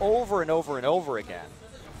 advancing over and over and over again.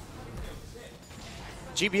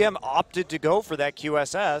 GBM opted to go for that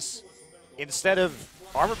QSS instead of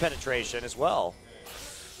armor penetration as well.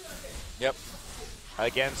 Yep.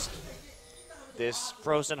 Against this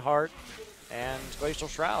Frozen Heart and Glacial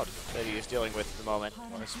Shroud that he is dealing with at the moment.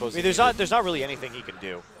 Well, I suppose mean, there's not really anything he can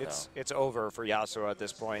do. It's over for Yasuo at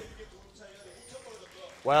this point.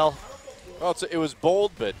 Well, it was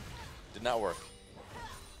bold, but did not work.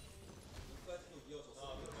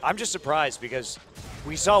 I'm just surprised because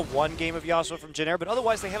we saw one game of Yasuo from Jin Air, but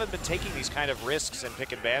otherwise they haven't been taking these kind of risks in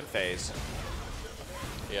pick and ban phase.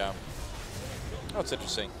 Yeah. Oh, it's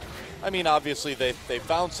interesting. I mean, obviously they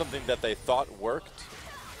found something that they thought worked,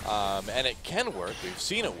 and it can work. We've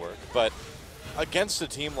seen it work, but against a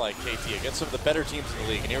team like KT, against some of the better teams in the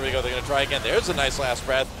league, and here we go, they're going to try again. There's a nice last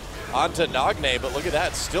breath onto Nagne, but look at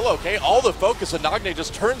that, still okay. All the focus on Nagne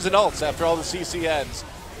just turns and ults after all the CC ends.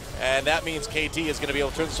 And that means KT is going to be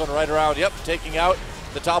able to turn this one right around. Yep, taking out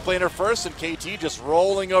the top laner first, and KT just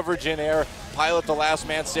rolling over Jin Air. Pilot the last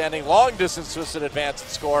man standing. Long distance twisted advance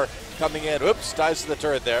and score coming in. Oops, dives to the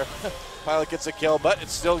turret there. Pilot gets a kill, but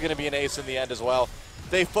it's still going to be an ace in the end as well.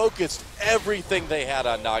 They focused everything they had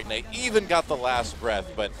on Nagne, even got the last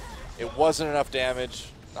breath, but it wasn't enough damage.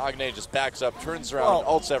 Nagne just backs up, turns around,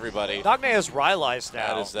 ults everybody. Nagne has Rylized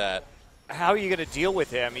now. That is that. How are you going to deal with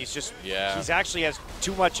him? He's just, he's actually has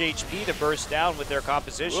too much HP to burst down with their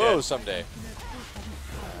composition. Whoa, someday.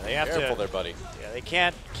 They have Careful there, buddy. Yeah, they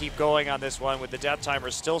can't keep going on this one with the death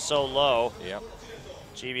timer still so low. Yep.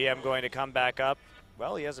 GBM going to come back up.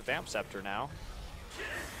 Well, he has a Vamp Scepter now.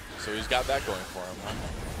 So he's got that going for him.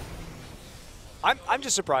 I'm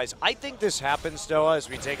just surprised. I think this happens, Doa, as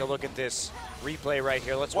we take a look at this replay right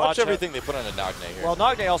here. Let's watch everything they put on a Nagne here. Well,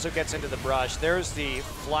 Nagne also gets into the brush. There's the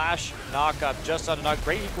flash knock-up just on a Nagne.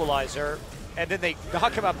 Great equalizer. And then they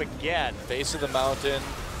knock him up again. Face of the mountain.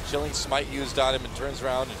 Chilling Smite used on him and turns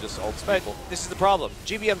around and just ults people. This is the problem.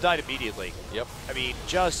 GBM died immediately. Yep. I mean,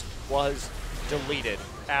 just was deleted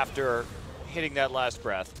after hitting that last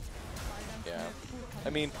breath. Yeah. I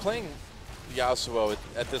mean, playing Yasuo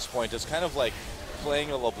at this point is kind of like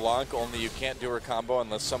playing a LeBlanc, only you can't do her combo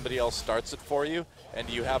unless somebody else starts it for you, and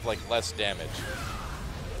you have like less damage.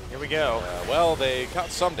 Here we go. Well, they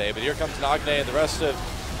caught someday, but here comes Nagne and the rest of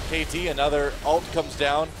KT. Another ult comes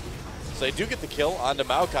down. So they do get the kill onto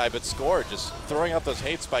Maokai, but Score just throwing out those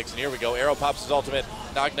hate spikes, and here we go. Arrow pops his ultimate.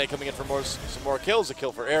 Nagne coming in for some more kills. A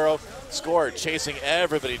kill for Arrow. Score chasing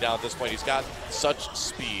everybody down at this point. He's got such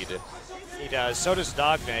speed. He does. So does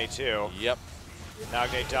Nagne, too. Yep.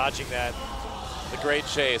 Nagne dodging that. The great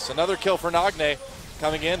chase. Another kill for Nagne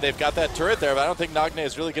coming in. They've got that turret there, but I don't think Nagne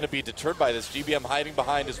is really going to be deterred by this. GBM hiding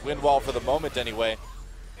behind his wind wall for the moment anyway.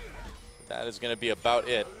 That is going to be about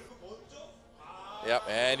it. Yep,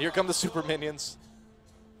 and here come the super minions.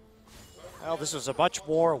 Well, this was a much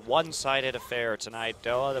more one-sided affair tonight,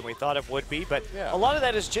 Doa, than we thought it would be, but a lot of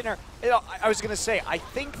that is Jin Air. You know, I was going to say, I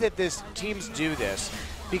think that teams do this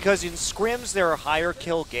because in scrims there are higher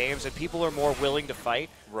kill games and people are more willing to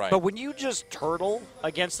fight. Right. But when you just turtle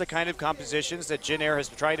against the kind of compositions that Jin Air has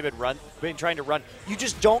been trying to run, you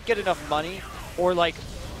just don't get enough money or like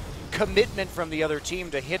commitment from the other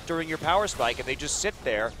team to hit during your power spike, and they just sit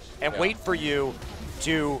there and wait for you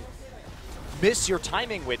to miss your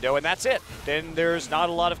timing window, and that's it. Then there's not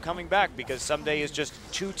a lot of coming back because someday is just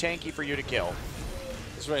too tanky for you to kill.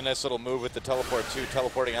 It's a really nice little move with the teleport too,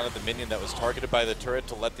 teleporting onto the minion that was targeted by the turret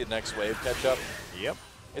to let the next wave catch up. Yep.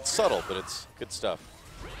 It's subtle, but it's good stuff.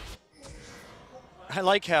 I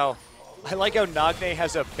like how Nagne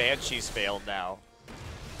has a Banshee's failed now.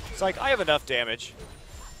 It's like, I have enough damage.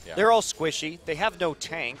 Yeah. They're all squishy. They have no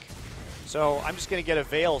tank. So I'm just going to get a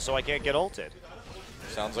Veil so I can't get ulted.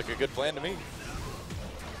 Sounds like a good plan to me.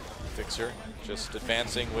 Fixer just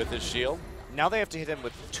advancing with his shield. Now they have to hit him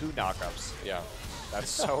with 2 knockups. Yeah. That's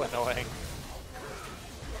so annoying.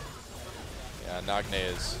 Yeah, Nagne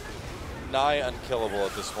is nigh unkillable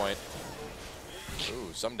at this point.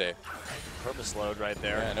 Ooh, someday. Purpose load right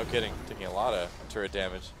there. Yeah, no kidding. Taking a lot of turret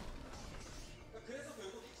damage.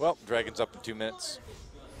 Well, Dragon's up in 2 minutes.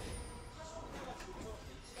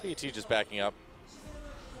 KT just backing up.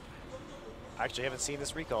 I actually haven't seen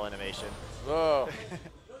this recall animation. Oh.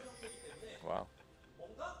 Wow.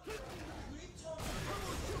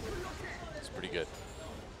 It's pretty good.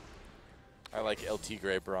 I like LT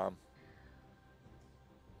Grey Braum.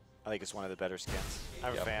 I think it's one of the better skins.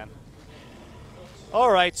 I'm a fan. All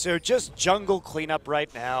right, so just jungle cleanup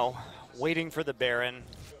right now. Waiting for the Baron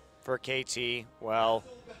for KT. Well,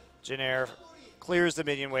 Jin Air clears the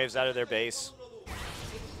minion waves out of their base.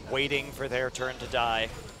 Waiting for their turn to die.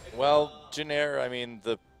 Well, Jin Air, I mean,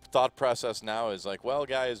 the thought process now is like, well,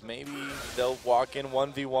 guys, maybe they'll walk in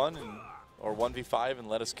 1v1 or 1v5 and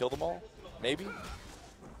let us kill them all. Maybe.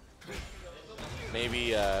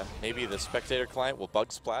 Maybe maybe the spectator client will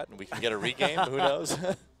bug splat and we can get a regame. Who knows?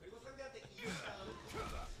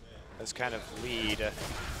 This kind of lead,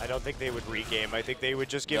 I don't think they would regame. I think they would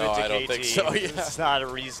just give No, it to I don't KT. think so, yeah. It's not a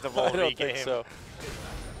reasonable I don't regame. think so.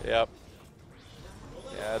 Yep.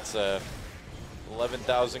 Yeah, it's a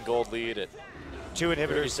 11,000 gold lead at 2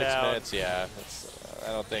 inhibitors 36 down. minutes. Yeah, it's, I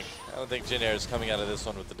don't think Jin Air is coming out of this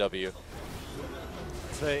one with the W.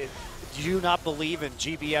 Do you not believe in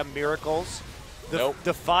GBM miracles? Nope.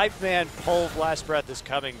 The 5-man pull of Last Breath is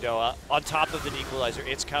coming, Doa. On top of an equalizer,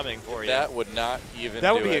 it's coming for you. That would not even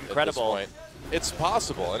That would do be it incredible. At this point. It's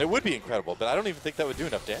possible, and it would be incredible, but I don't even think that would do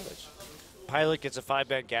enough damage. Pilot gets a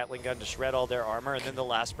 5-man Gatling gun to shred all their armor, and then the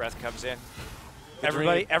Last Breath comes in.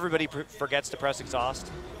 The Everybody forgets to press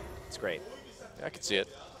exhaust. It's great. I could see it.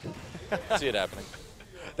 I could see it happening.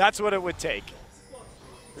 That's what it would take.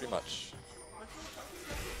 Pretty much.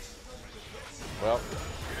 Well,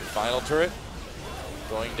 final turret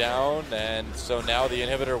going down, and so now the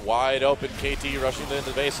inhibitor wide open. KT rushing into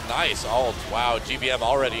the base. Nice ult. Wow, GBM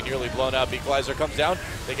already nearly blown up. Equalizer comes down.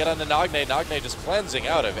 They get onto Nagne. Nagne just cleansing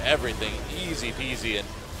out of everything. Easy peasy. And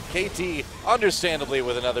KT, understandably,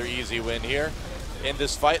 with another easy win here in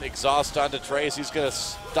this fight. Exhaust onto Trace. He's going to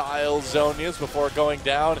style Zonias before going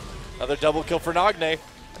down. Another double kill for Nagne.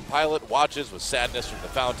 And Pilot watches with sadness from the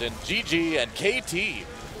fountain. GG, and KT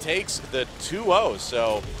takes the 2-0.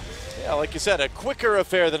 So, yeah, like you said, a quicker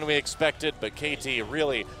affair than we expected, but KT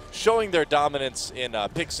really showing their dominance in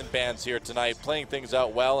picks and bans here tonight, playing things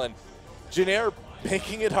out well, and Jin Air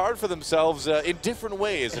making it hard for themselves in different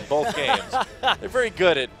ways in both games. They're very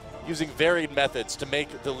good at using varied methods to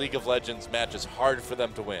make the League of Legends matches hard for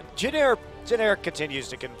them to win. Jin Air continues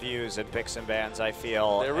to confuse in picks and bans, I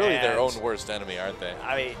feel. They're really their own worst enemy, aren't they?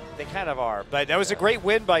 I mean, they kind of are. But that was a great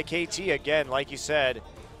win by KT, again, like you said,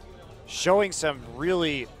 showing some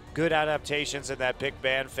really good adaptations in that pick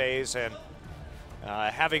ban phase and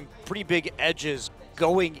having pretty big edges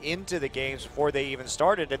going into the games before they even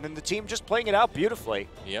started, and then the team just playing it out beautifully.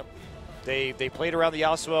 Yep. They played around the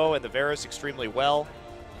Yasuo and the Varus extremely well.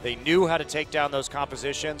 They knew how to take down those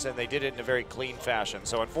compositions, and they did it in a very clean fashion.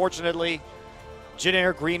 So unfortunately, Jin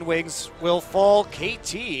Air Green Wings will fall.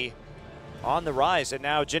 KT on the rise, and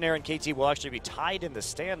now Jin Air and KT will actually be tied in the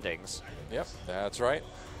standings. Yep, that's right.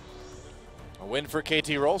 A win for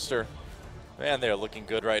KT Rolster. Man, they're looking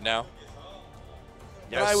good right now.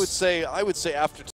 Yes. And I would say after